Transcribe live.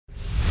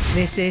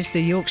This is the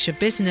Yorkshire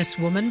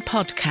Businesswoman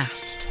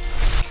podcast,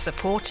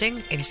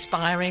 supporting,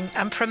 inspiring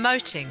and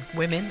promoting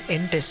women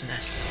in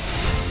business.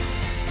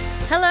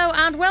 Hello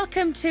and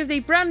welcome to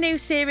the brand new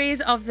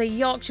series of the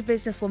Yorkshire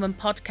Businesswoman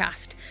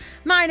podcast.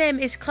 My name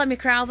is Clemy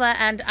Crowther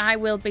and I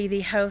will be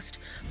the host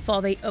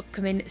for the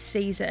upcoming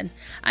season.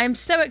 I am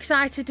so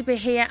excited to be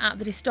here at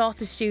the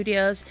Distorted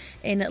Studios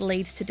in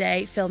Leeds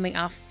today, filming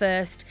our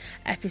first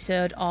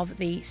episode of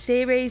the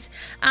series.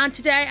 And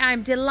today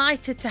I'm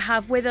delighted to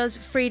have with us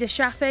Freda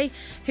Shafi,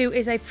 who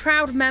is a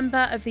proud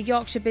member of the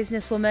Yorkshire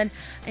Businesswoman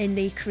in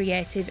the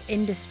creative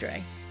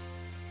industry.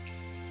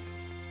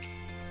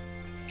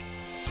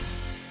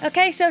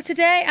 Okay, so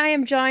today I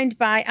am joined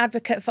by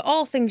advocate for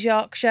all things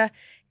Yorkshire,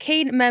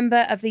 keen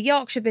member of the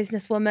Yorkshire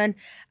Businesswoman,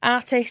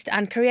 artist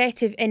and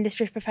creative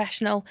industry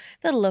professional,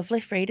 the lovely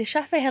Freda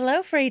Shafi.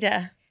 Hello,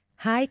 Freda.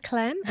 Hi,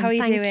 Clem. How are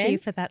you doing? Thank you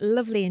for that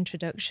lovely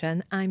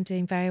introduction. I'm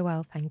doing very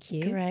well, thank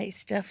you. Great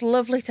stuff.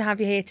 Lovely to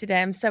have you here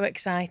today. I'm so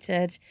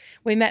excited.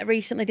 We met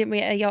recently, didn't we,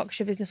 at a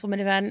Yorkshire Businesswoman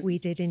event? We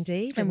did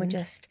indeed. And we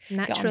just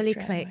naturally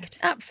clicked.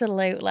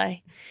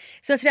 Absolutely.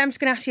 So today I'm just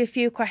going to ask you a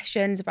few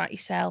questions about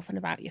yourself and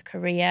about your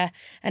career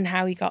and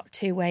how you got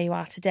to where you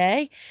are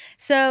today.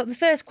 So the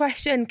first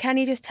question, can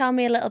you just tell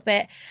me a little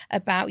bit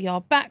about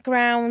your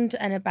background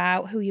and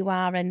about who you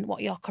are and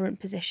what your current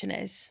position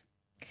is?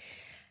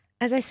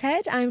 As I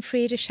said, I'm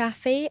Freda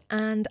Shafi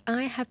and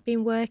I have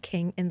been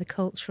working in the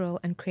cultural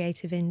and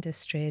creative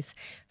industries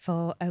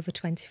for over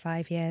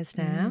 25 years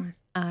now.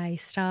 I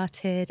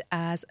started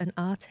as an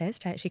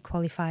artist, I actually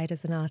qualified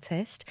as an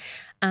artist,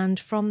 and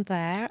from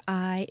there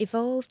I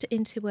evolved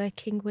into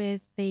working with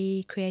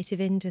the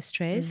creative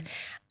industries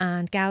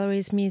and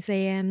galleries,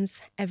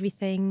 museums,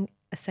 everything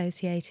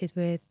associated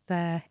with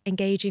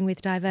engaging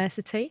with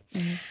diversity.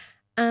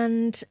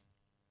 And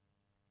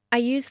I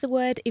use the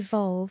word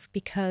evolve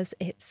because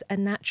it's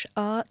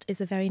art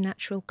is a very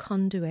natural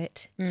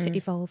conduit to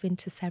evolve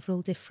into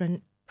several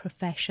different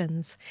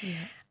professions.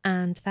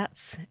 And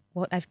that's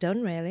what I've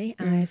done, really.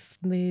 I've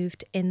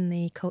moved in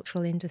the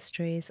cultural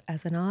industries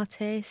as an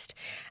artist,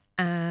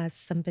 as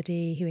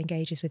somebody who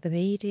engages with the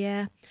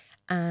media.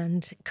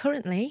 And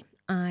currently,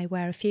 I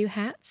wear a few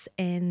hats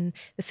in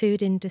the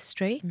food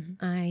industry.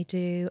 I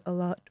do a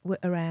lot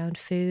around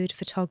food,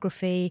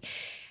 photography,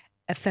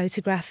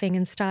 photographing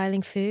and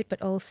styling food,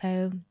 but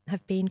also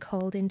have been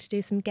called in to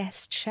do some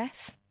guest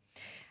chef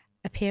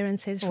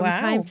appearances from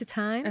time to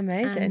time.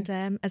 Amazing.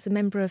 And as a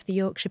member of the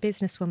Yorkshire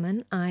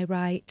Businesswoman, I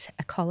write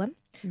a column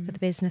for the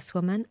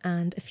Businesswoman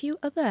and a few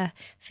other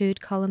food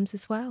columns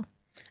as well.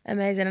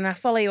 Amazing. And I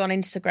follow you on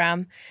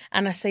Instagram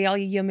and I see all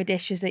your yummy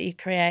dishes that you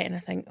create and I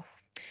think, oh,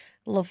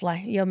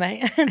 lovely,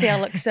 yummy. They all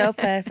look so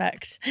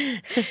perfect.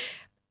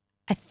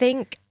 I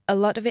think a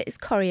lot of it is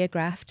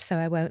choreographed, so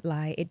I won't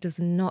lie. It does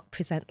not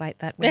present like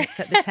that when it's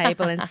at the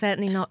table, and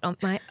certainly not on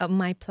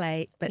my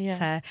plate. But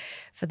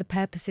for the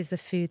purposes of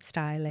food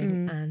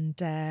styling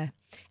and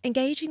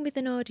engaging with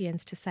an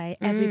audience to say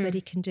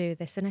everybody can do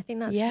this, and I think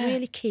that's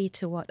really key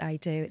to what I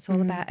do. It's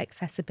all about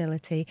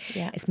accessibility.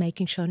 It's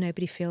making sure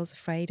nobody feels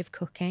afraid of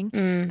cooking.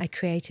 I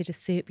created a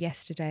soup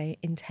yesterday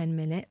in 10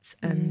 minutes,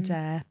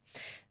 and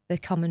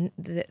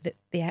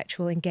the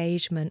actual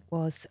engagement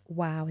was,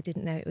 wow, I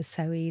didn't know it was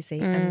so easy.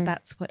 And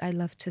that's what I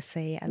love to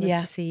see. I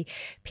love to see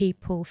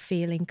people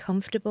feeling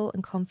comfortable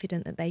and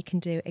confident that they can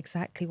do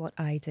exactly what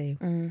I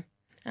do.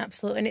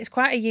 Absolutely. And it's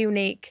quite a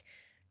unique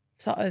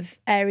sort of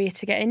area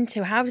to get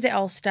into. How did it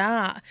all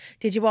start?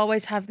 Did you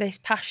always have this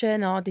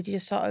passion or did you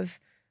just sort of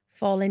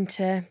fall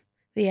into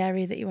the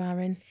area that you are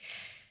in?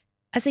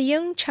 As a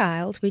young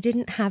child, we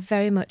didn't have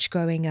very much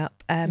growing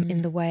up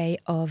in the way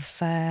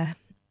of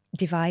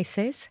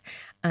devices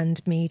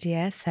and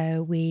media,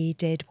 so we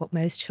did what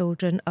most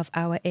children of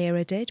our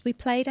era did. We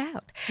played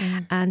out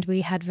and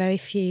we had very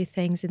few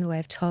things in the way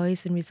of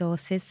toys and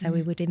resources, so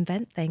we would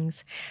invent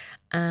things.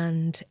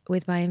 And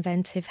with my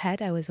inventive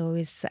head, I was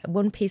always,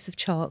 one piece of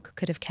chalk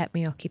could have kept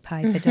me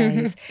occupied for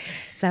days.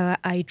 So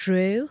I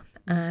drew,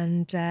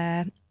 and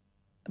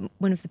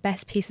one of the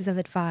best pieces of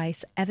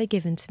advice ever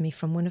given to me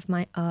from one of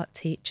my art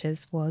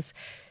teachers was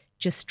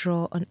just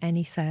draw on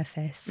any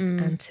surface.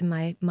 And to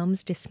my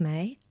mum's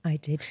dismay, I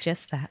did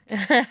just that.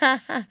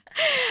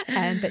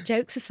 But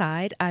jokes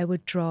aside, I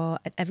would draw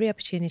at every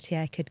opportunity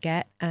I could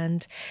get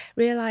and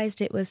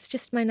realised it was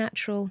just my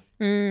natural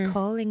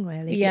calling,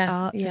 really, the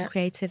arts and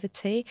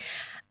creativity.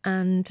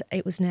 And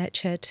it was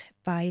nurtured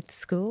by the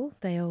school.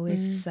 They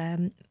always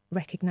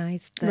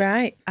recognised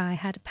that I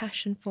had a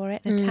passion for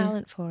it and a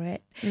talent for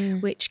it,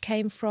 which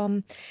came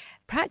from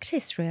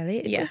practice, really.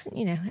 It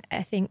wasn't,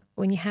 I think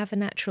when you have a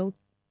natural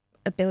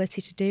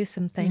ability to do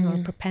something or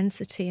a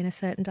propensity in a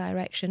certain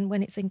direction,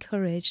 when it's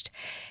encouraged,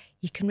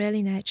 you can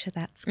really nurture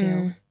that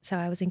skill. So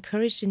I was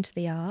encouraged into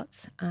the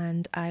arts,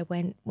 and I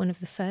went, one of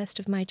the first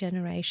of my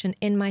generation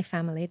in my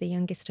family, the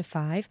youngest of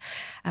 5.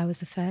 I was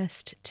the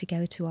first to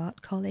go to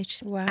art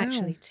college,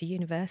 actually to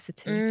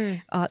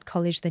university, art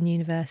college, then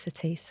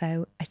university.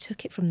 So I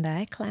took it from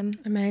there, Clem.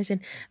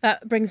 Amazing.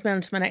 That brings me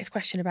on to my next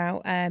question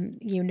about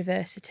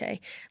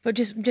university. But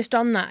just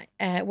on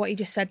that, what you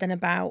just said then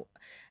about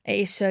it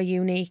is so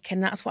unique,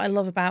 and that's what I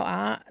love about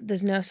art.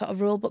 There's no sort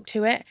of rule book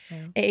to it.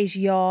 It is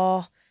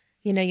your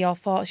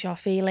thoughts, your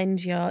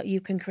feelings. You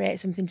can create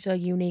something so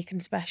unique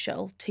and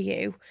special to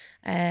you.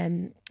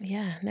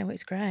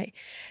 It's great.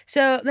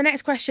 So the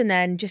next question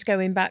then, just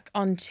going back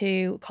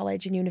onto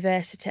college and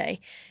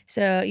university.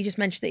 So you just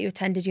mentioned that you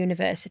attended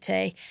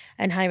university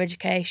and higher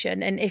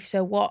education, and if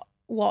so,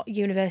 what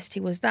university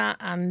was that,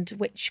 and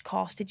which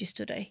course did you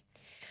study?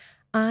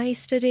 I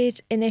studied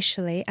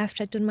initially,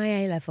 after I'd done my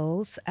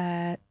A-levels,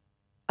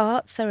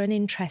 arts are an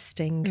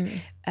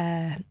interesting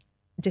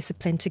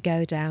discipline to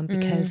go down,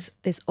 because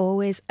there's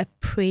always a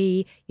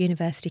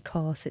pre-university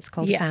course, it's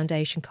called a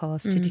foundation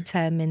course, to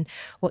determine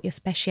what your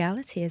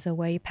speciality is or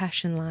where your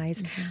passion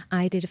lies.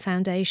 I did a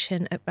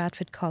foundation at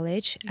Bradford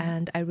College,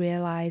 and I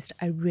realised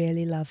I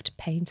really loved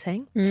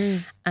painting,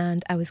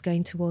 and I was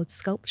going towards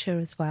sculpture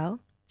as well.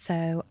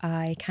 So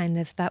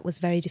that was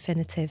very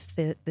definitive,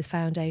 the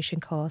foundation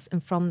course.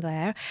 And from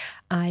there,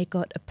 I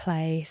got a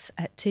place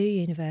at 2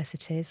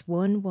 universities.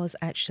 One was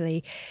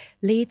actually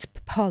Leeds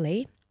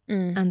Poly,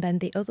 and then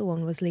the other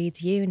one was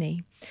Leeds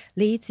Uni.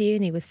 Leeds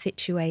Uni was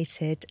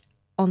situated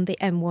on the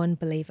M1,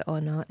 believe it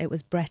or not. It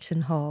was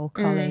Bretton Hall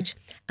College,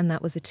 and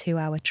that was a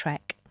 2-hour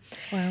trek.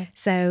 Wow.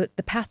 So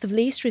the path of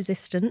least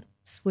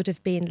resistance would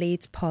have been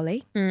Leeds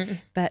Poly,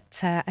 but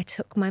I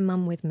took my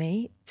mum with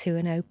me to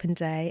an open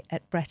day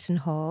at Bretton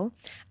Hall,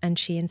 and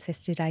she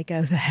insisted I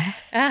go there,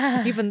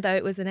 even though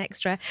it was an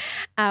extra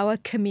hour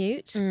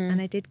commute. And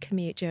I did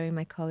commute during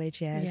my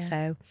college years,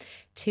 so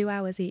 2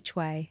 hours each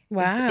way.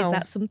 Wow. Is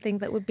that something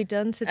that would be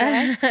done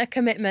today?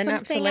 Commitment,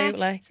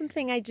 absolutely.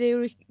 Something I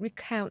do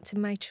recount to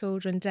my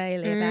children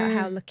daily about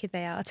how lucky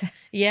they are to,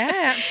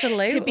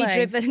 absolutely. to be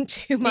driven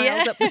 2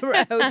 miles up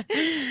the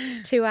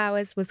road. 2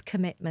 hours was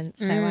commitment.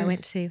 So I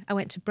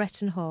went to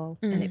Bretton Hall,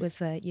 and it was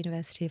the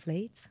University of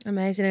Leeds.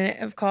 Amazing. And it,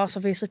 of course,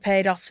 obviously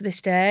paid off to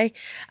this day.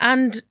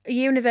 And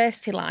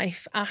university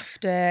life,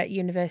 after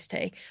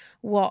university,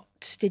 what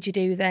did you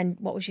do then?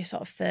 What was your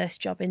sort of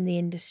first job in the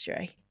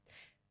industry?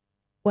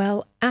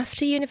 Well,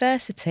 after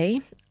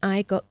university,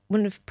 I got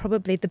one of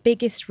probably the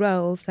biggest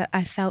roles that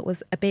I felt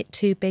was a bit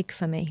too big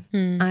for me.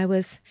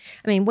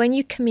 When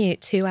you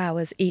commute 2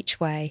 hours each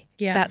way,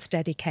 that's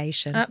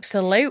dedication.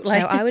 Absolutely.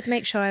 So I would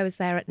make sure I was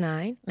there at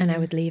 9 and I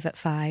would leave at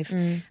 5.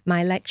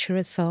 My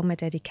lecturers saw my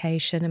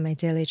dedication and my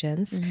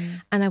diligence,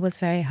 and I was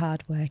very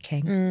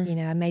hardworking.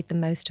 I made the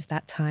most of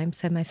that time.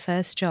 So my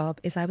first job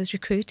is I was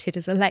recruited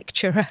as a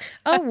lecturer.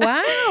 Oh,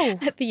 wow.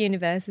 At the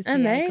university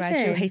Amazing. I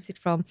graduated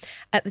from.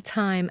 At the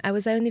time, I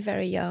was only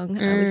very young.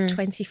 I was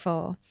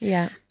 24.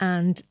 Yeah.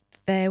 And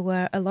there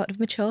were a lot of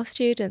mature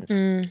students.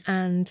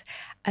 And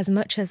as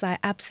much as I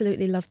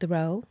absolutely loved the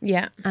role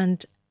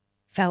and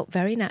felt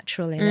very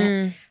natural in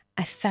it,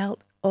 I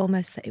felt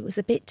almost that it was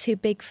a bit too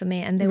big for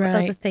me, and there were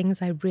other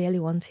things I really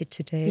wanted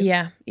to do.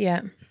 Yeah.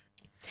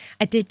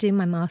 I did do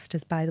my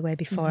master's, by the way,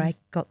 before I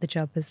got the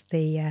job as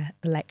the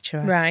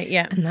lecturer. Right,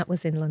 yeah. And that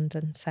was in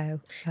London.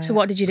 So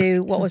what did you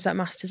do? What was that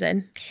master's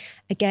in?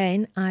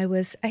 Again, I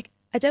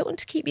don't want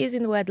to keep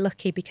using the word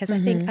lucky, because I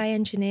think I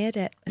engineered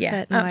it a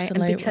certain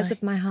absolutely. way. And because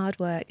of my hard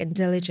work and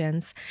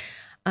diligence,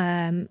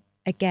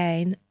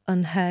 again,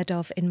 unheard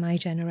of in my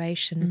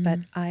generation, but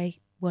I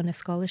won a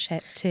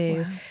scholarship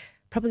to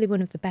probably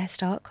one of the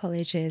best art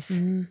colleges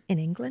in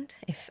England,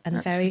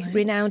 and very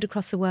renowned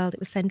across the world. It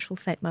was Central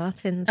St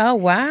Martin's. Oh,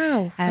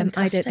 wow. I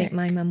don't think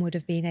my mum would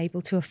have been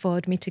able to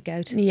afford me to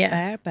go to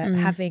there, but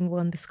having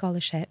won the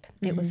scholarship,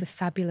 it was a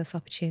fabulous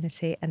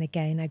opportunity. And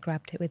again, I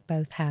grabbed it with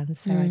both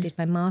hands. So I did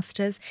my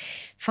master's,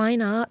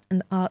 fine art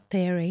and art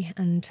theory.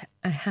 And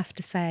I have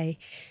to say,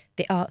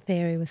 the art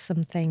theory was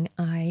something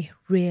I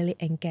really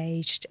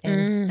engaged in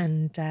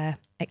and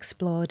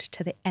explored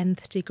to the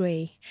nth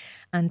degree.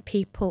 And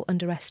people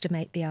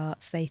underestimate the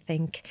arts. They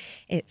think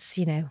it's,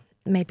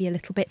 maybe a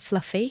little bit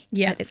fluffy,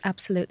 but it's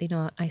absolutely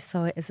not. I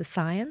saw it as a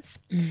science.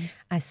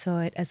 I saw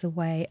it as a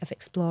way of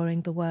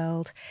exploring the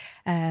world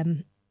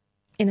in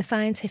a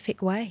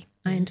scientific way.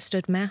 I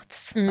understood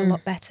maths a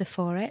lot better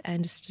for it. I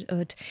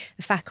understood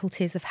the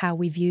faculties of how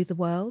we view the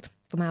world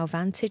from our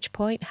vantage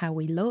point, how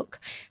we look,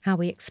 how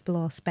we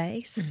explore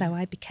space. So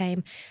I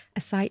became a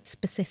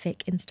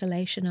site-specific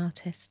installation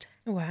artist.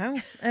 Wow,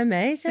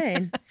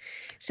 amazing.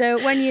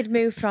 So when you'd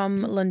moved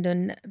from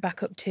London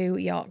back up to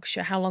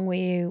Yorkshire, how long were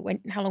you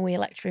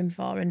lecturing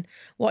for, and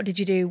what did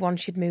you do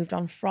once you'd moved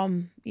on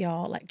from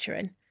your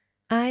lecturing?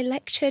 I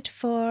lectured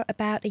for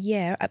about a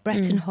year at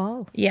Bretton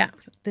Hall. Yeah.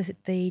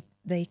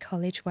 The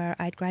college where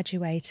I'd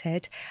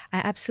graduated. I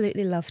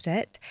absolutely loved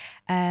it.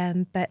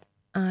 But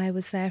I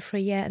was there for a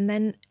year and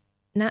then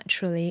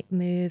naturally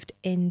moved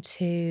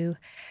into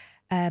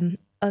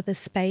other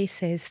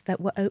spaces that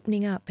were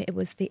opening up. It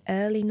was the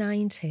early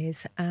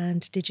 90s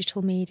and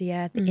digital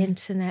media, the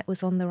internet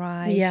was on the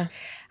rise. Yeah.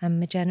 And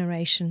my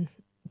generation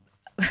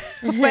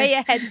way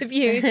ahead of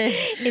you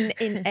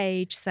in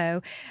age.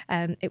 So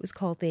it was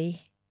called the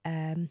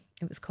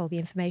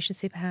information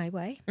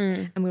superhighway,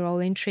 and we were all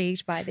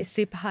intrigued by this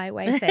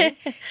superhighway thing.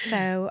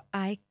 So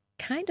I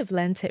kind of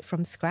learnt it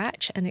from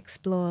scratch and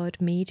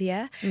explored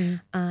media.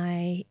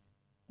 I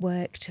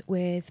worked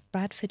with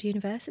Bradford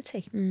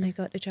University. I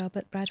got a job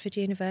at Bradford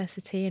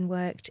University and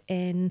worked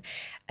in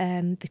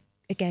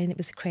again, it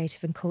was the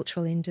creative and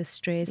cultural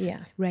industries.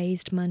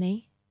 Raised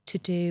money to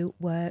do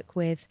work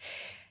with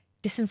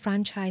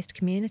disenfranchised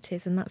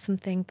communities, and that's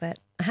something that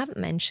I haven't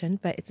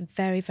mentioned, but it's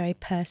very, very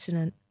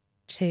pertinent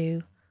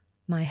to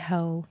my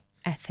whole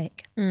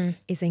ethic,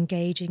 is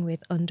engaging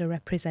with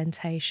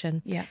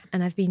underrepresentation.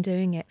 And I've been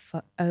doing it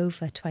for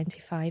over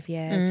 25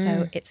 years.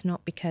 So it's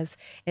not because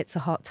it's a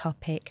hot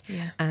topic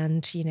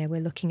and, you know,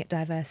 we're looking at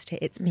diversity.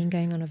 It's been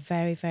going on a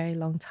very, very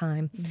long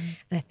time.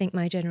 And I think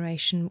my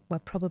generation were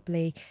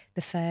probably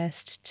the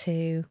first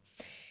to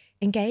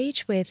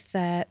engage with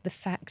the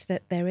fact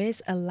that there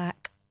is a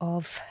lack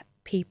of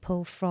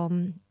people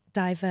from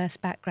diverse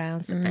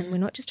backgrounds, and we're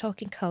not just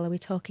talking colour, we're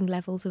talking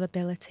levels of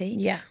ability.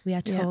 We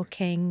are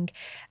talking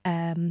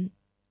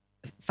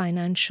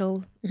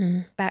financial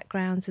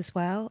backgrounds as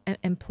well,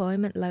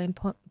 employment, low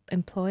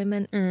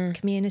employment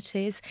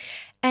communities,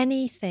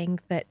 anything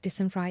that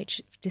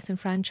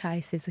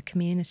disenfranchises a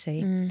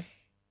community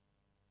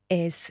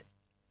is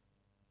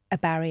a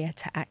barrier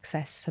to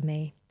access for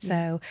me.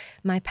 So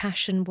my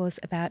passion was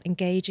about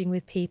engaging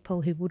with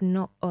people who would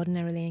not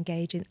ordinarily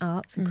engage in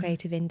arts and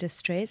creative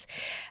industries.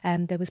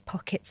 There was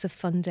pockets of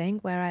funding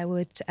where I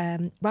would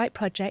write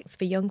projects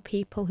for young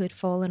people who had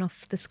fallen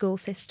off the school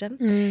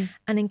system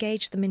and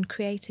engage them in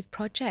creative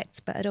projects.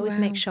 But I'd always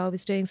make sure I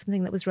was doing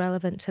something that was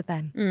relevant to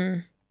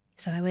them.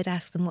 So I would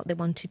ask them what they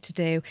wanted to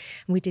do.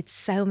 And we did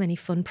so many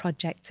fun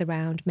projects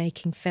around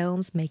making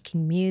films,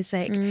 making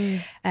music,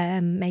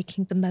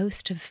 making the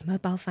most of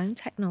mobile phone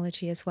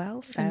technology as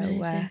well. So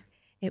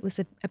it was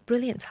a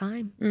brilliant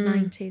time,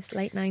 90s,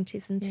 late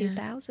 90s and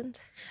 2000.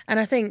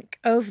 And I think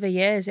over the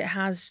years it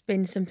has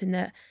been something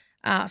that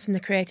arts and the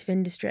creative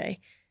industry,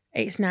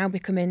 it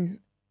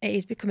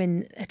is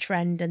becoming a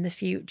trend and the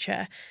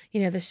future.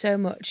 You know, there's so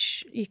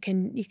much you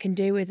can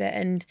do with it,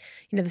 and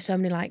you know, there's so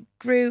many like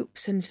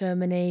groups and so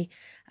many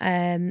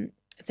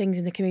things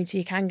in the community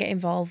you can get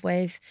involved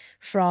with,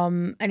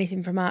 from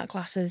anything from art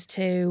classes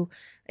to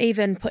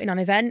even putting on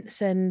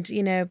events and,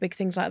 you know, big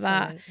things like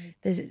that.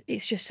 There's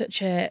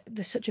such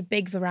a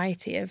big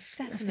variety of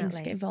things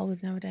to get involved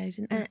with nowadays,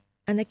 isn't there?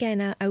 And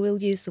again, I will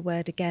use the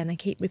word again, I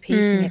keep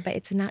repeating it, but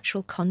it's a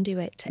natural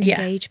conduit to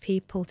engage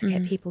people, to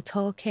get people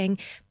talking,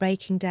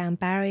 breaking down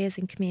barriers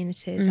in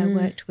communities. I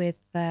worked with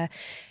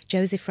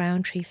Joseph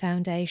Rowntree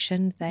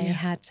Foundation. They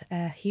had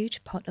a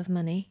huge pot of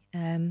money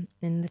in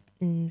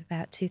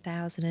about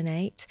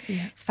 2008.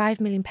 It's £5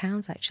 million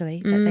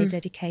actually that they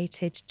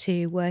dedicated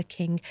to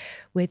working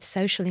with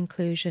social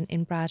inclusion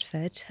in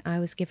Bradford. I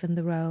was given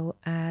the role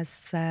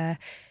as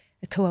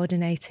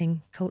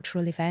coordinating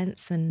cultural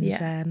events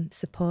and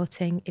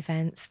supporting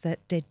events that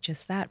did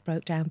just that,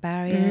 broke down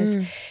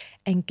barriers,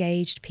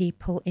 engaged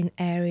people in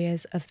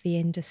areas of the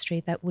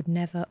industry that would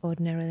never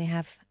ordinarily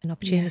have an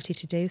opportunity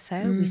to do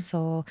so. We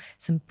saw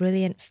some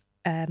brilliant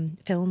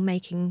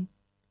filmmaking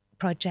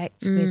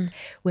projects with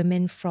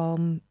women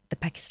from the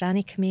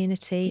Pakistani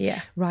community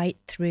right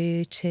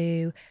through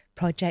to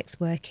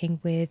projects working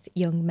with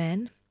young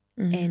men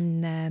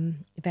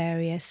in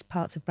various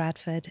parts of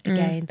Bradford,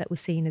 again, that were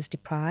seen as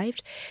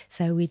deprived.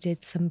 So we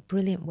did some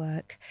brilliant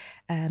work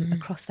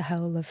across the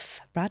whole of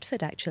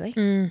Bradford, actually.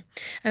 And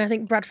I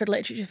think Bradford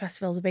Literature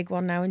Festival is a big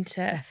one now, isn't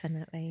it?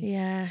 Definitely.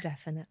 Yeah.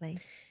 Definitely.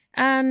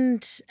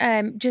 And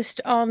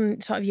just on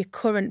sort of your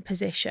current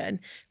position,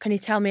 can you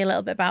tell me a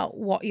little bit about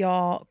what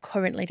you're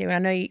currently doing? I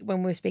know when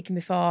we were speaking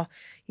before,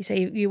 you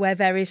say you wear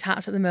various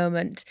hats at the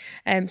moment.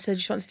 So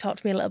just want to talk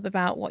to me a little bit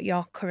about what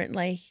you're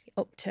currently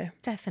up to.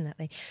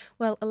 Definitely.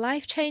 Well, a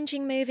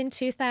life-changing move in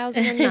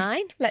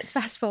 2009. Let's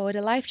fast forward.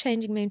 A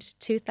life-changing move to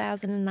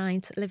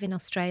 2009 to live in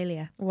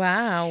Australia.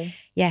 Wow.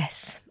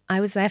 Yes. I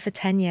was there for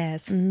 10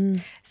 years.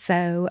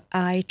 So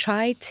I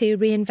tried to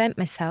reinvent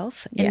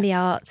myself in the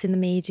arts, in the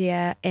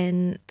media,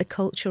 in the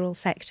cultural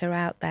sector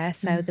out there.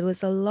 So there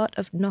was a lot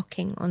of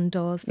knocking on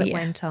doors that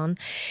went on.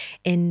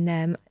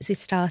 As we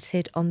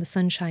started on the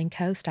Sunshine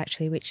Coast,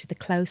 actually, which the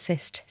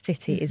closest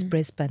city is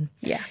Brisbane.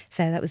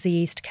 So that was the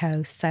East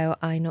Coast. So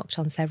I knocked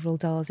on several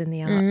doors in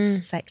the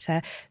arts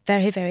sector.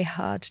 Very, very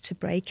hard to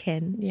break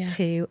in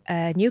to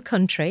a new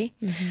country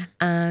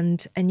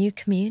and a new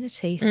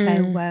community.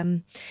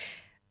 So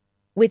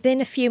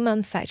within a few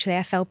months, actually,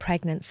 I fell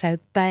pregnant. So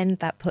then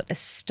that put a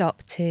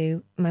stop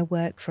to my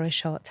work for a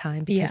short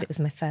time because it was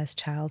my first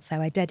child. So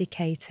I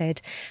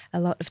dedicated a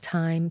lot of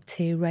time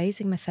to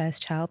raising my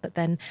first child, but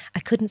then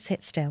I couldn't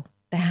sit still.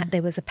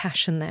 There was a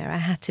passion there. I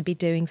had to be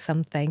doing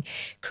something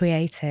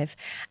creative.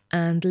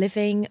 And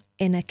living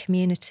in a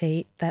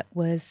community that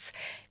was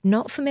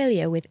not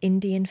familiar with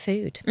Indian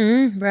food.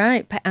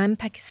 Right. I'm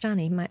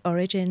Pakistani. My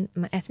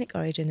ethnic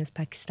origin is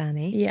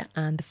Pakistani. Yeah.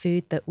 And the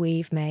food that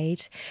we've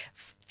made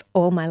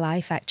all my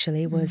life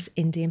actually was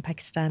Indian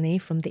Pakistani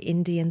from the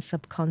Indian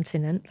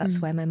subcontinent. That's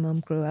where my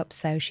mum grew up.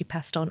 So she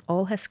passed on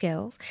all her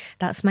skills.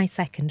 That's my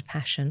second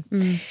passion.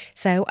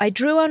 So I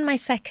drew on my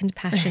second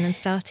passion and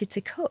started to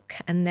cook,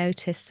 and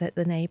noticed that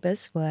the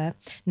neighbours were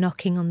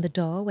knocking on the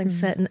door when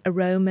certain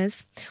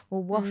aromas were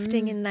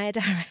wafting in their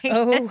direction.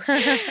 Oh.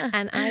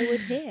 And I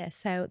would hear,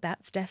 so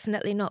that's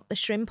definitely not the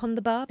shrimp on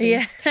the barbie.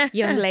 Yeah.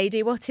 Young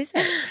lady, what is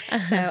it?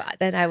 So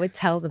then I would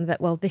tell them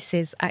that, well, this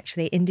is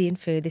actually Indian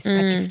food, this is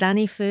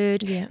Pakistani food.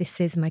 Yeah.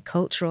 This is my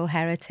cultural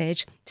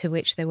heritage, to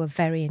which they were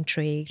very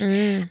intrigued.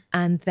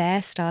 And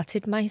there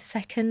started my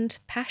second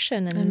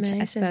passion and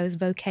Amazing. I suppose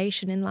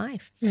vocation in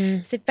life.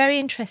 So very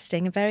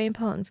interesting and very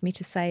important for me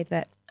to say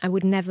that I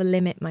would never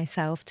limit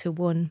myself to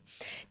one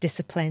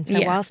discipline. So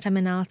whilst I'm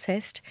an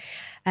artist,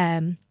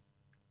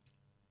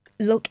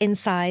 look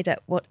inside at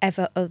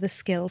whatever other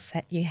skill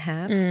set you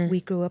have.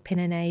 We grew up in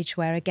an age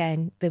where,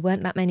 again, there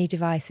weren't that many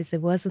devices. There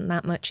wasn't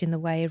that much in the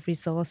way of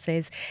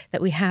resources that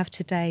we have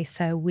today.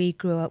 So we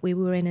grew up, we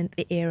were in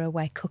the era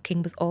where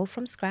cooking was all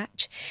from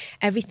scratch.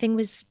 Everything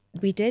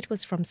we did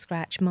was from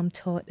scratch. Mum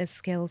taught us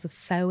skills of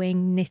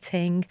sewing,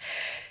 knitting,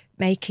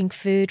 making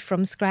food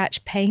from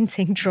scratch,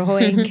 painting,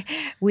 drawing.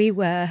 We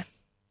were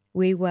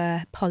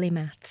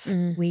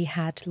polymaths. We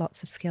had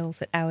lots of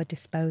skills at our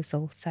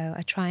disposal. So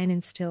I try and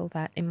instill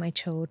that in my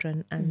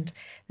children and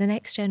the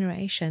next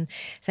generation.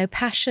 So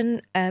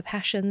passions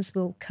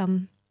will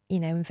come,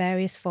 in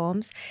various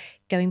forms.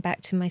 Going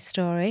back to my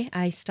story,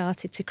 I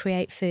started to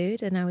create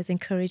food and I was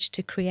encouraged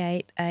to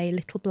create a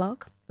little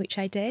blog, which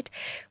I did,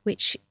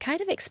 which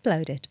kind of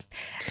exploded.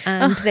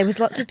 And there was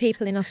lots of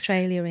people in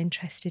Australia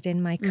interested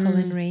in my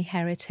culinary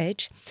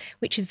heritage,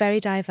 which is very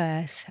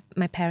diverse.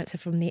 My parents are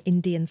from the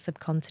Indian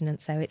subcontinent,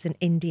 so it's an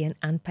Indian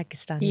and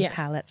Pakistani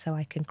palette, so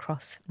I can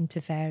cross into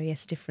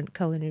various different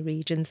culinary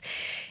regions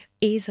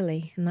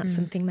easily, and that's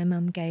something my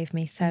mum gave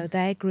me. So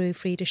there grew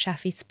Freda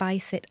Shafi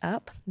Spice It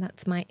Up.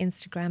 That's my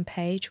Instagram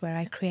page where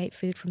I create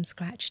food from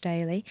scratch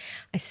daily.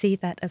 I see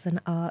that as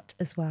an art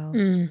as well.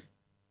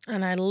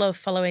 And I love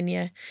following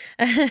you.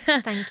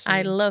 Thank you.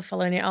 I love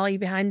following you, all your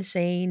behind the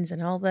scenes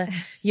and all the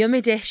yummy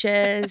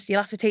dishes.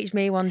 You'll have to teach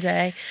me one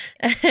day.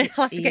 You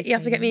have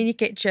to get me in your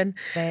kitchen.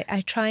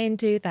 I try and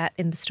do that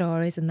in the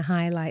stories and the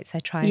highlights. I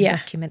try and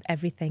document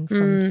everything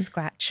from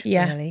scratch,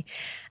 really.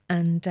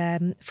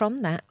 And from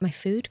that, my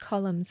food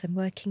columns, I'm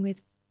working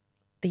with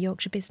the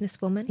Yorkshire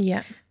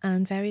Businesswoman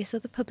and various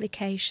other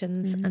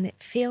publications, and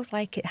it feels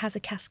like it has a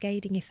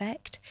cascading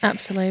effect.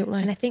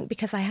 Absolutely. And I think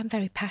because I am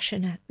very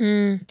passionate,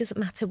 it doesn't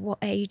matter what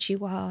age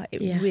you are, it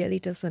really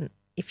doesn't.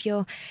 If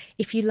you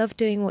love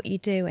doing what you're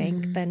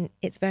doing, then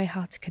it's very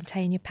hard to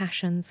contain your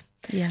passions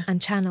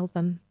and channel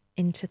them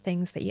into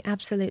things that you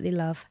absolutely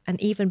love.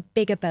 And even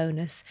bigger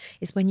bonus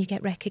is when you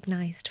get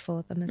recognised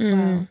for them as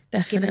well.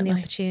 Definitely. Given the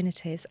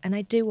opportunities. And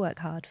I do work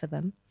hard for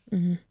them.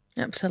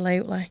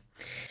 Absolutely.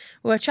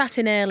 We were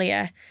chatting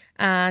earlier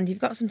and you've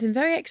got something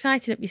very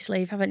exciting up your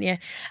sleeve, haven't you,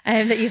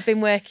 that you've been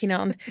working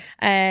on.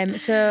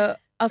 So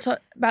I'll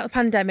talk about the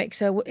pandemic.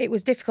 So it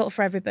was difficult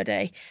for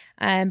everybody,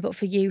 but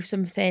for you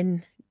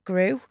something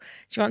grew.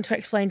 Do you want to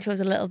explain to us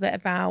a little bit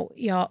about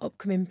your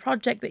upcoming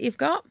project that you've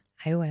got?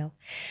 I will.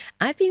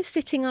 I've been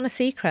sitting on a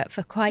secret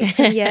for quite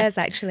some years,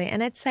 actually,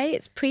 and I'd say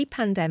it's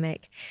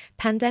pre-pandemic.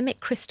 Pandemic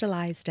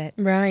crystallised it.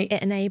 Right.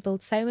 It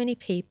enabled so many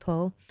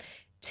people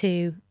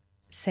to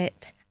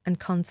sit and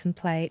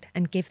contemplate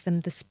and give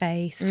them the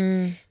space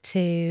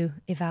to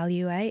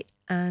evaluate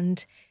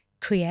and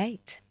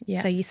create.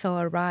 So you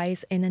saw a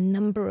rise in a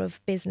number of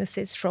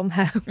businesses from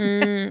home.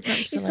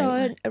 You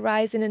saw a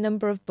rise in a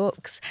number of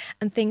books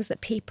and things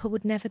that people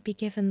would never be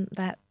given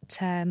that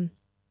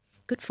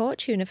good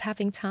fortune of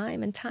having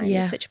time, and time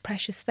is such a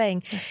precious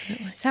thing.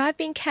 Definitely. So I've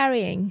been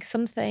carrying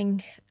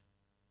something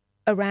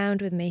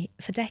around with me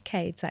for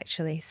decades,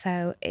 actually.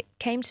 So it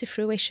came to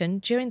fruition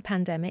during the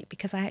pandemic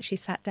because I actually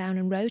sat down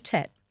and wrote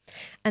it.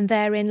 And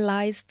therein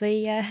lies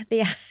the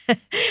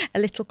a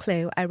little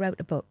clue. I wrote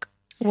a book.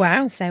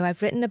 Wow. So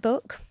I've written a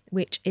book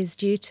which is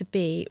due to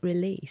be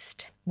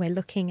released. We're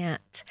looking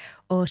at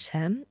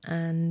autumn,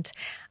 and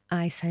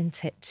I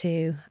sent it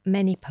to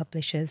many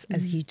publishers,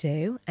 as you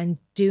do, and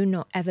do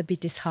not ever be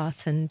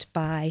disheartened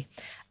by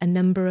a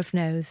number of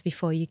no's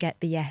before you get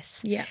the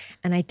yes. Yeah.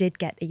 And I did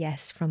get a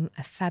yes from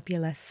a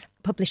fabulous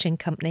publishing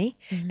company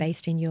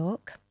based in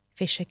York,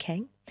 Fisher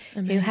King,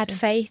 who had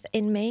faith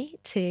in me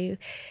to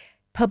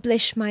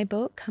publish my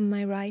book and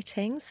my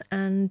writings.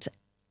 And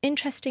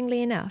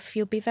interestingly enough,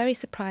 you'll be very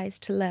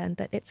surprised to learn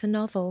that it's a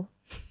novel.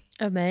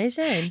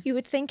 Amazing. You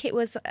would think it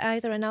was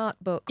either an art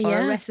book or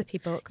a recipe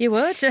book. You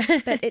would.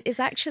 But it is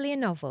actually a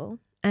novel,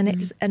 and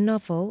it is a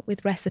novel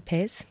with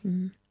recipes.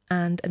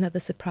 And another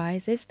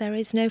surprise is there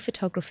is no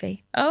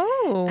photography.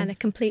 Oh. And a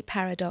complete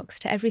paradox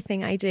to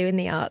everything I do in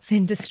the arts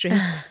industry.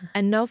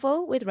 A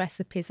novel with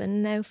recipes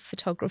and no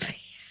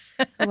photography.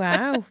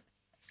 Wow.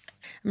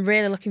 I'm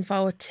really looking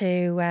forward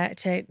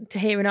to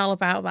hearing all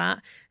about that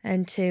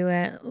and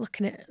to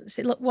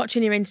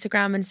watching your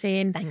Instagram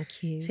and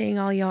Thank you. seeing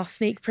all your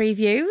sneak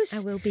previews. I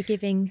will be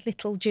giving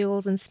little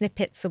jewels and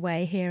snippets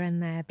away here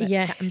and there, but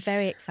yes. I'm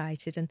very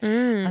excited, and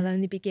I'll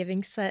only be giving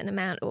a certain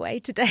amount away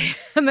today,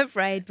 I'm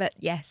afraid. But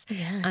yes,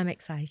 I'm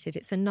excited.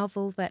 It's a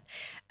novel that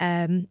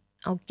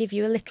I'll give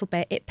you a little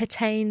bit. It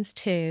pertains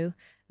to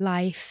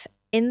life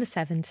in the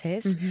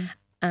 70s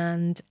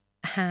and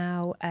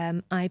how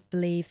I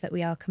believe that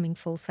we are coming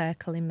full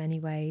circle in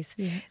many ways.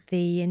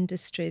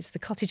 The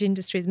cottage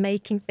industries,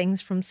 making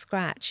things from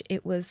scratch,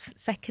 it was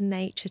second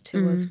nature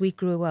to us. We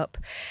grew up,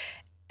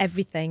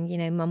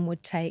 everything, Mum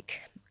would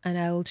take an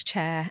old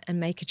chair and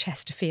make a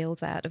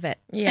Chesterfields out of it.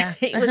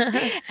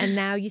 And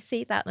now you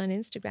see that on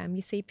Instagram.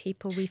 You see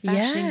people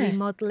refashioning,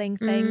 remodelling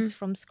things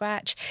from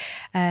scratch.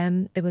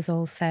 There was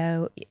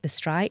also the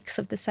strikes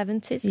of the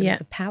 70s. There was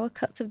the power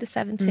cuts of the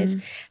 70s.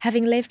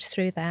 Having lived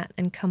through that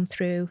and come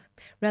through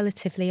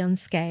relatively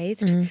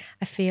unscathed,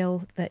 I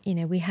feel that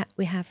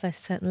we have a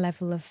certain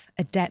level of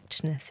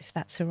adeptness, if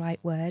that's the right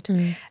word.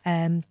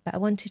 But I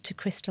wanted to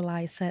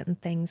crystallise certain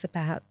things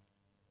about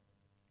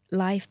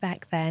life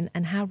back then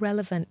and how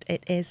relevant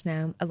it is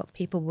now. A lot of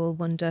people will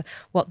wonder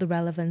what the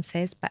relevance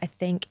is, but I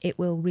think it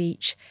will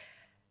reach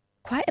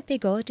quite a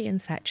big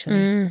audience,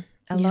 actually.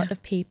 A lot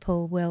of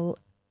people will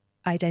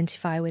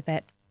identify with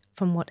it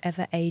from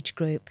whatever age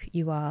group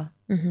you are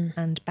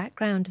and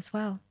background as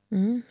well.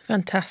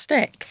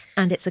 Fantastic.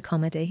 And it's a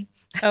comedy.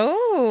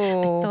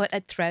 Oh. I thought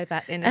I'd throw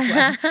that in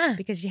as well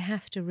because you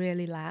have to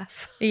really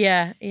laugh.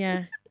 Yeah.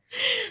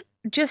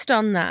 Just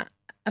on that,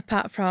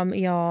 apart from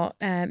your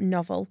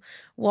novel,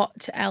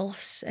 what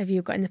else have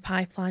you got in the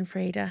pipeline,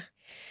 Freda?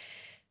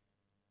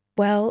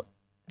 Well,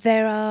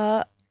 there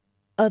are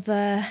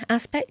other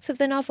aspects of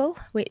the novel,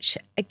 which,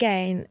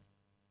 again,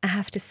 I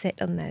have to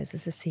sit on those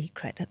as a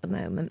secret at the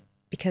moment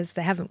because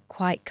they haven't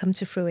quite come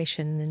to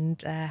fruition,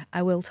 and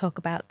I will talk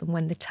about them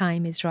when the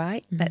time is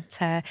right.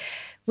 But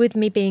with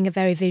me being a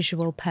very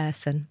visual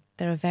person,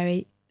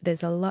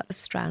 there's a lot of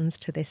strands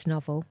to this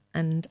novel,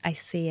 and I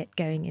see it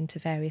going into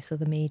various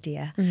other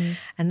media.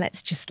 And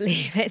let's just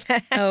leave it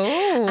there.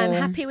 I'm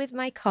happy with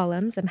my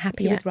columns. I'm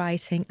happy with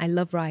writing. I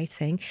love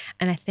writing.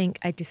 And I think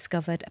I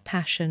discovered a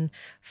passion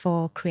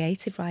for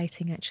creative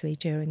writing actually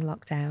during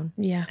lockdown,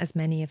 as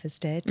many of us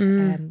did,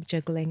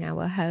 juggling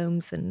our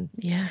homes and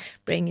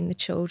bringing the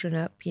children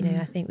up.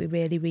 I think we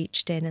really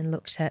reached in and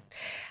looked at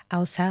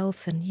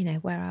ourselves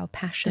and, where our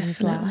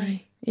passions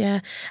lie.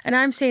 Yeah, and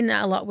I'm seeing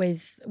that a lot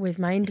with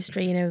my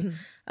industry.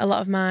 A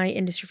lot of my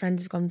industry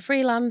friends have gone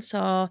freelance,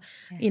 or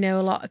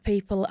a lot of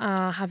people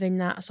are having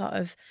that sort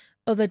of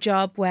other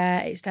job where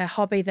it's their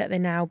hobby that they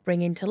now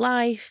bring into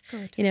life.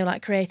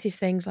 Like creative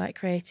things like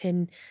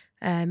creating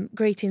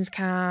greetings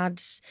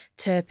cards,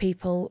 to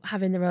people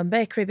having their own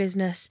bakery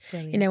business.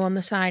 On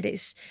the side.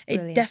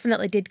 It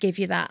definitely did give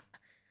you that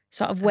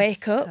sort of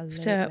wake up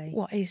to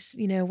what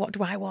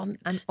do I want?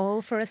 I'm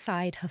all for a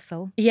side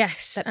hustle.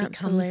 Yes, that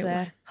absolutely.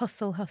 becomes a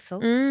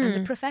hustle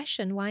and a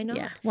profession. Why not?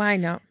 Yeah, why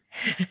not?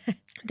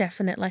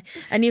 Definitely.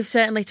 And you've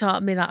certainly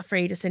taught me that,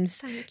 Freda,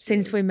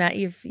 since we met.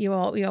 You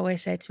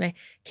always say to me,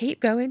 keep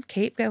going.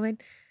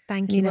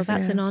 Thank you. Well,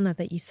 that's an honour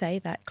that you say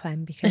that,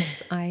 Clem,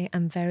 because I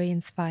am very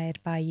inspired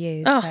by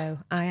you. So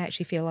I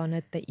actually feel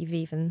honoured that you've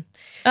even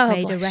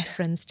made a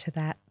reference to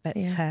that. But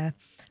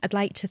I'd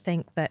like to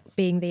think that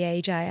being the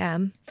age I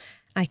am,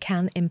 I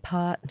can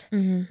impart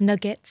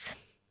nuggets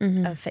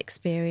of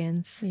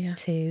experience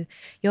to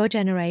your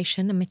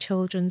generation and my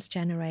children's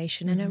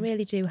generation. And I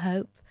really do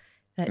hope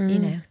that,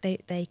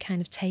 they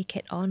kind of take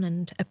it on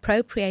and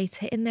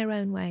appropriate it in their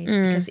own ways.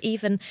 Because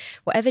even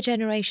whatever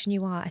generation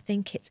you are, I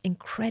think it's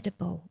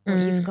incredible what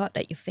you've got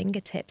at your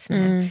fingertips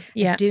now.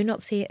 I do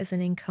not see it as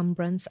an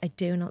encumbrance. I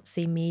do not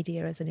see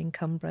media as an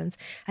encumbrance.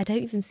 I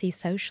don't even see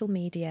social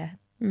media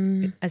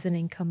as an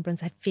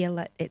encumbrance. I feel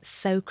that it's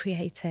so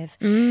creative.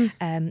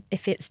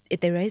 If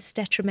there is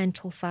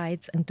detrimental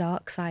sides and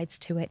dark sides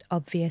to it,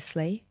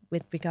 obviously,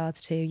 with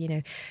regards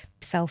to,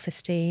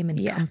 self-esteem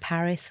and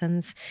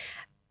comparisons,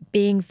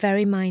 being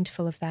very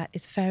mindful of that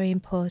is very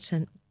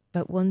important.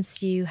 But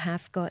once you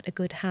have got a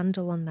good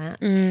handle on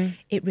that,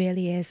 it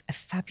really is a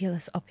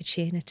fabulous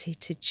opportunity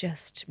to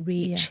just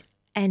reach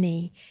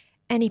any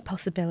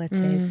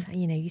possibilities.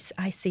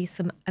 I see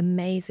some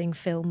amazing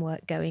film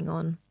work going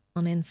on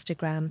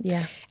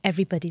Instagram.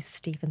 Everybody's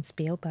Steven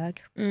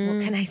Spielberg.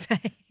 What can I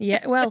say?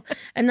 Well,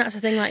 and that's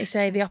the thing, like you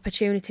say, the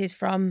opportunities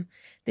from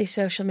this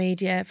social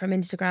media, from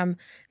Instagram,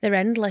 they're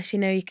endless.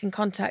 You can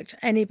contact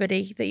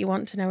anybody that you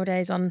want to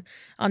nowadays on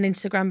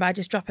Instagram by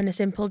just dropping a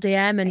simple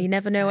DM, and you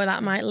never know where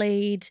that might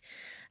lead.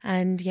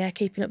 And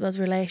keeping up those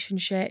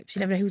relationships, you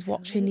never know who's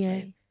watching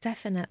you.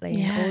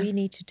 Definitely. All you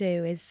need to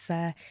do is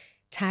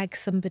tag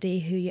somebody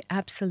who you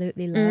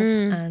absolutely love,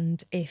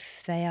 and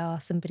if they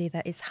are somebody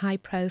that is high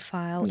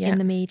profile in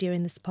the media,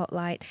 in the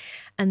spotlight,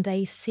 and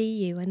they see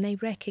you and they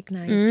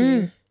recognise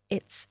you,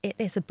 it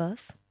is a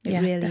buzz.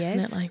 It really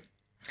definitely. is.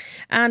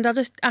 And I'll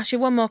just ask you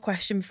one more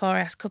question before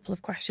I ask a couple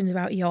of questions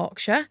about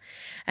Yorkshire.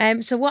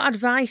 So what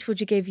advice would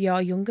you give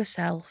your younger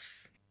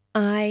self?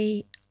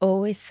 I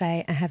always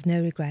say I have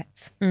no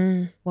regrets.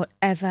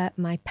 Whatever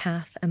my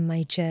path and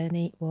my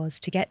journey was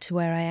to get to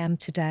where I am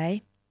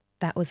today,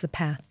 that was the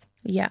path.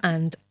 Yeah.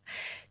 And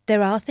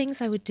there are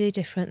things I would do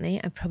differently.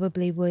 I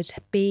probably would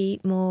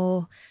be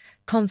more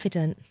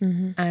confident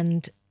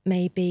and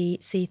maybe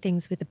see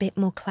things with a bit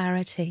more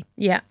clarity.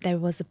 Yeah. There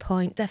was a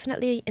point,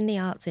 definitely in the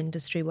arts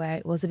industry, where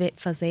it was a bit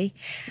fuzzy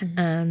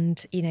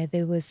and,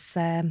 there was,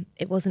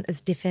 it wasn't as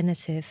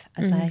definitive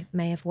as I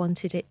may have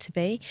wanted it to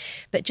be.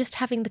 But just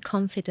having the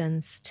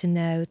confidence to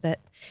know that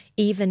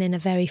even in a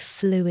very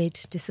fluid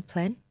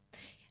discipline,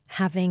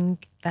 having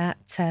that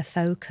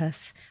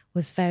focus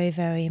was very,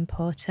 very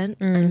important.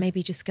 And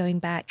maybe just going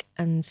back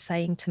and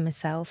saying to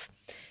myself,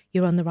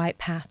 you're on the right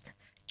path.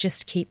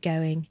 Just keep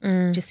going,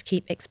 just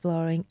keep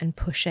exploring and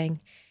pushing.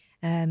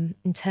 In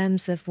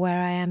terms of where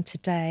I am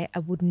today, I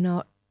would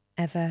not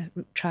ever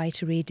try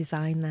to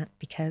redesign that,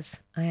 because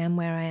I am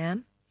where I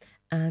am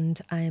and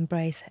I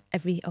embrace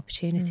every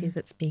opportunity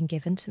that's been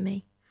given to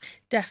me.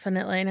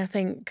 Definitely. And I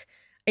think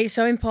it's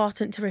so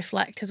important to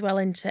reflect as well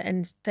into it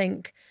and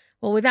think,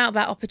 well, without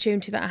that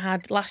opportunity that I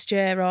had last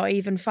year or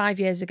even 5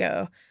 years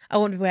ago, I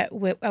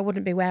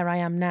wouldn't be where I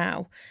am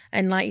now.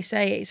 And like you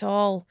say, it's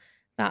all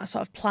that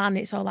sort of plan,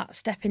 it's all that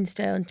stepping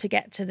stone to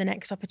get to the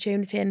next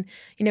opportunity. And,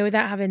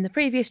 without having the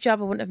previous job,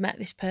 I wouldn't have met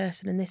this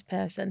person and this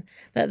person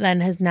that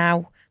then has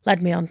now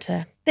led me on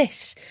to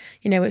this.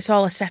 It's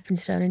all a stepping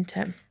stone, isn't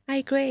it? I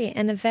agree.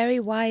 And a very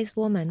wise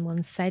woman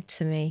once said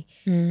to me,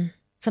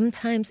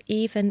 sometimes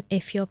even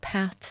if your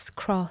paths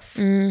cross,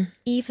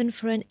 even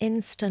for an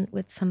instant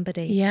with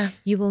somebody,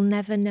 you will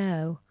never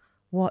know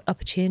what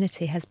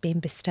opportunity has been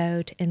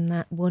bestowed in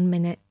that 1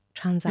 minute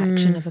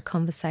transaction of a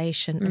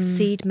conversation. A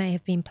seed may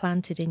have been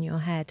planted in your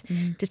head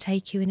to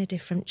take you in a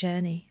different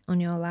journey on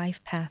your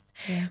life path.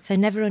 So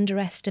never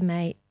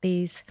underestimate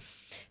these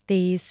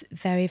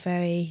very,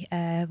 very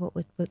what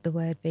would the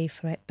word be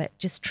for it, but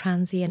just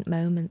transient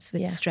moments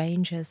with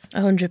strangers.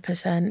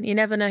 100%. You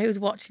never know who's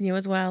watching you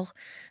as well.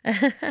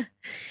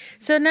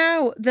 So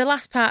now the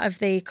last part of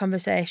the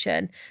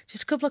conversation,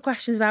 just a couple of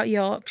questions about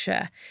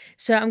Yorkshire.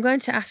 So I'm going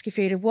to ask you,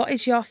 Freda, what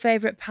is your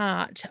favourite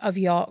part of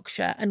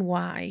Yorkshire and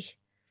why?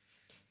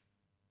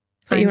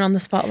 Put you on the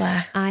spot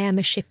there. I am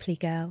a Shipley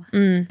girl,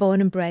 born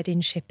and bred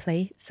in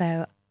Shipley,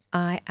 so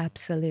I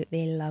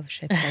absolutely love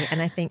Shipley,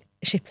 and I think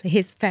Shipley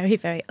is very,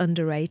 very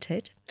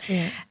underrated.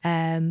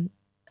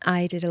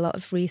 I did a lot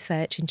of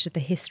research into the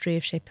history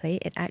of Shipley.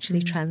 It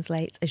actually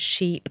translates as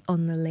sheep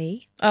on the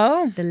lea.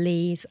 Oh. The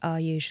leas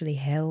are usually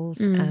hills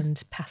and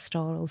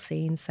pastoral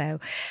scenes, so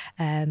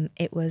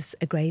it was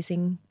a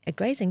grazing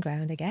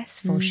ground, I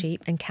guess, for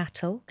sheep and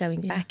cattle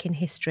going back in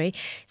history.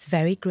 It's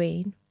very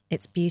green.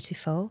 It's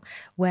beautiful.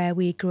 Where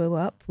we grew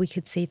up, we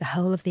could see the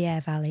whole of the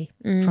Aire Valley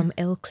from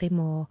Ilkley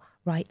Moor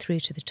right through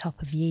to the top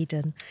of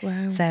Yeadon.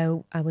 Wow.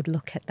 So I would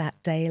look at that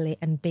daily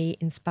and be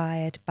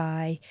inspired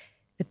by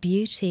the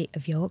beauty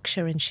of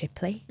Yorkshire and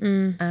Shipley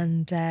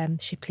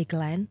and Shipley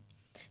Glen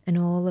and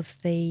all of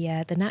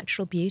the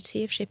natural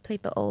beauty of Shipley,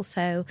 but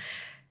also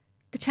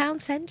the town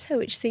centre,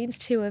 which seems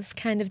to have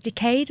kind of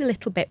decayed a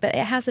little bit, but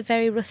it has a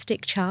very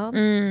rustic charm.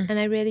 And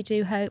I really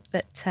do hope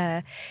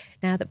that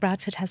now that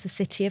Bradford has a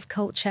city of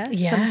culture,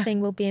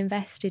 something will be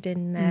invested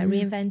in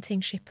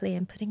reinventing Shipley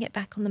and putting it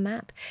back on the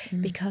map,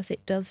 because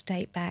it does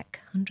date back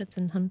hundreds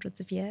and hundreds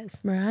of years.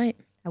 Right.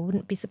 I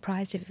wouldn't be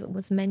surprised if it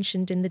was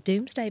mentioned in the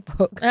Doomsday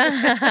Book.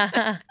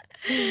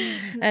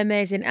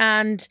 Amazing.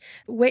 And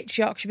which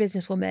Yorkshire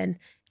businesswoman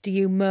do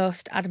you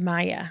most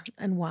admire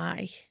and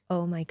why?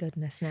 Oh my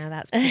goodness, now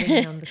that's putting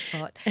me on the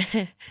spot.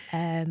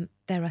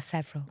 There are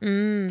several.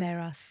 There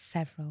are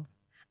several.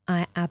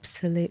 I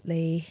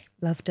absolutely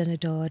loved and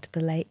adored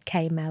the late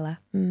Kay Mellor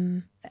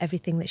for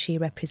everything that she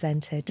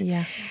represented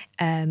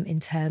in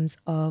terms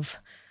of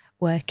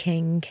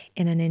working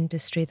in an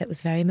industry that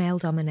was very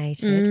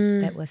male-dominated.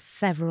 There were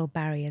several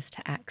barriers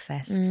to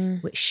access,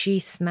 which she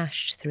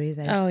smashed through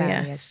those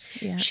barriers.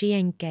 Yes. Yeah. She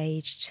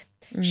engaged.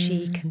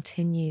 She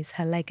continues.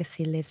 Her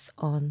legacy lives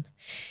on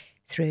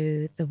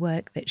through the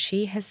work that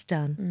she has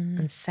done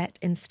and set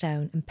in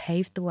stone and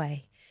paved the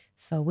way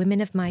for women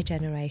of my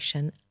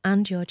generation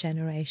and your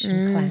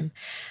generation, Clem,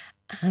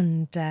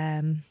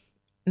 and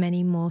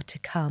many more to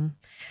come.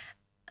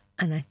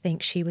 And I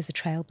think she was a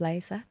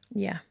trailblazer.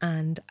 Yeah.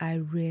 And I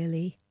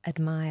really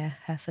admire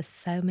her for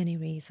so many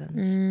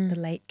reasons. The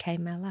late Kay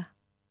Mellor.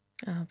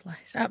 Oh,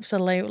 bless.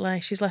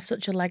 Absolutely. She's left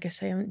such a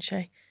legacy, hasn't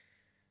she?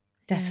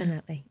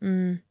 Definitely.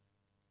 Yeah.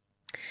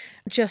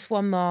 Just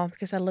one more,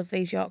 because I love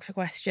these Yorkshire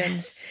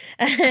questions.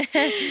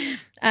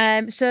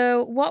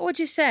 So what would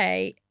you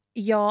say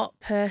your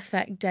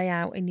perfect day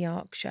out in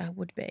Yorkshire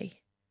would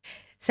be?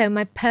 So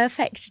my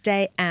perfect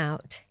day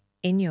out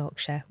in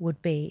Yorkshire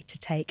would be to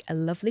take a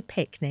lovely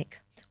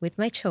picnic with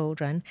my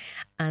children,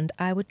 and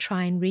I would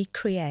try and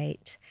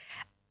recreate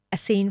a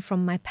scene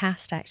from my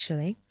past,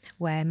 actually,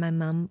 where my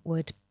mum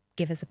would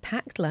give us a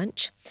packed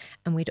lunch,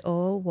 and we'd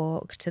all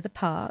walk to the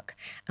park,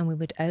 and we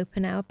would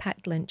open our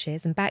packed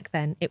lunches. And back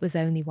then it was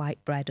only white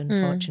bread,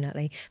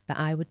 unfortunately, but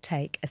I would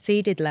take a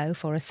seeded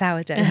loaf or a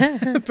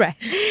sourdough bread,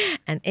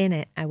 and in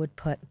it I would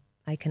put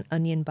like an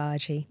onion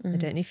bhaji. I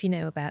don't know if you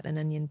know about an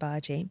onion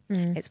bhaji.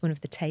 It's one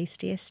of the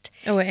tastiest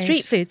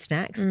street food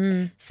snacks.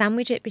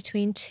 Sandwich it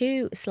between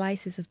 2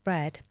 slices of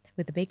bread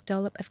with a big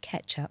dollop of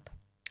ketchup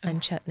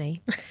and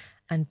chutney,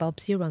 and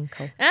Bob's your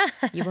uncle.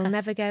 You will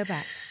never go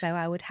back. So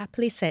I would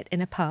happily sit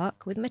in a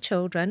park with my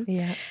children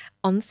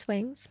on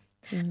swings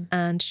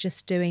and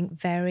just doing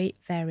very,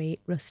 very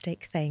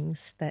rustic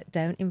things that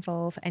don't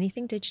involve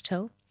anything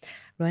digital,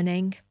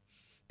 running,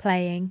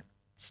 playing,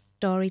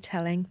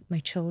 storytelling. My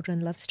children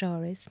love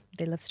stories.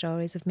 They love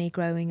stories of me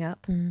growing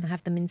up. I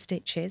have them in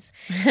stitches.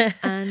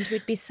 And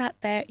we'd be sat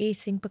there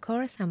eating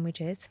pakora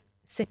sandwiches,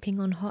 sipping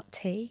on hot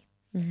tea,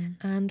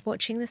 and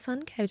watching the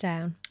sun go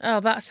down. Oh,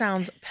 that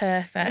sounds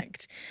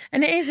perfect.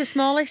 And it is the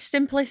smallest,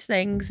 simplest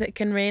things that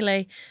can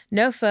really,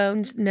 no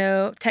phones,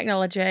 no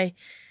technology.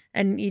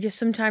 And you just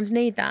sometimes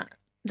need that,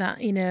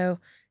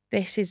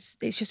 it's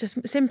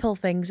just simple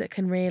things that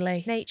can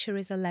really... Nature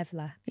is a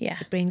leveller. Yeah.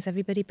 It brings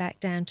everybody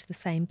back down to the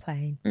same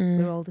plane.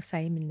 We're all the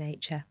same in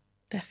nature.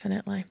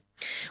 Definitely.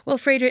 Well,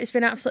 Freda, it's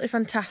been absolutely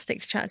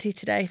fantastic to chat to you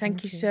today.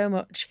 Thank you so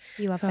much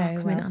for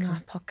coming on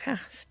our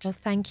podcast. Well,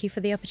 thank you for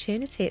the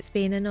opportunity. It's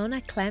been an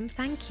honour, Clem.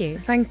 Thank you.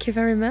 Thank you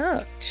very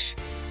much.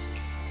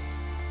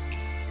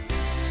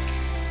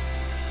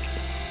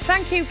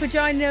 Thank you for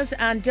joining us,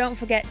 and don't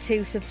forget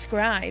to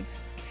subscribe.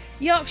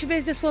 Yorkshire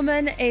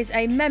Businesswoman is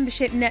a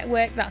membership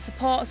network that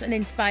supports and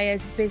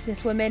inspires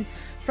businesswomen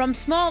from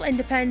small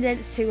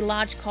independents to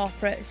large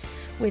corporates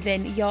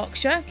within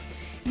Yorkshire.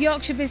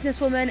 Yorkshire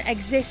Businesswoman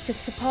exists to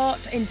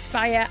support,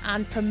 inspire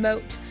and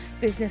promote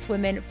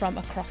businesswomen from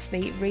across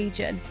the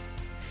region.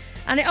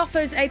 And it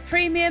offers a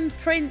premium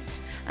print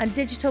and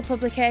digital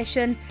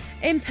publication,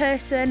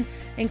 in-person,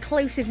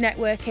 inclusive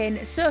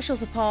networking, social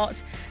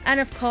support, and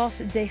of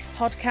course this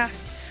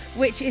podcast,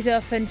 which is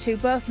open to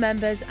both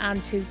members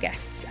and to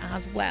guests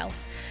as well.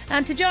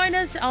 And to join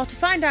us or to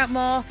find out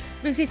more,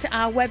 visit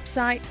our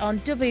website on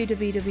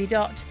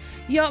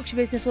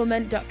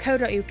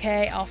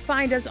www.yorkshirebusinesswoman.co.uk or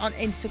find us on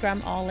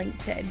Instagram or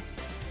LinkedIn.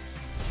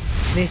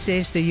 This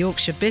is the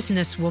Yorkshire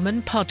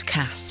Businesswoman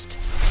podcast.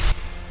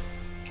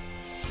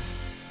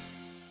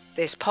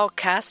 This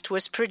podcast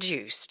was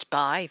produced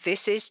by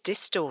This Is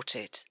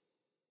Distorted.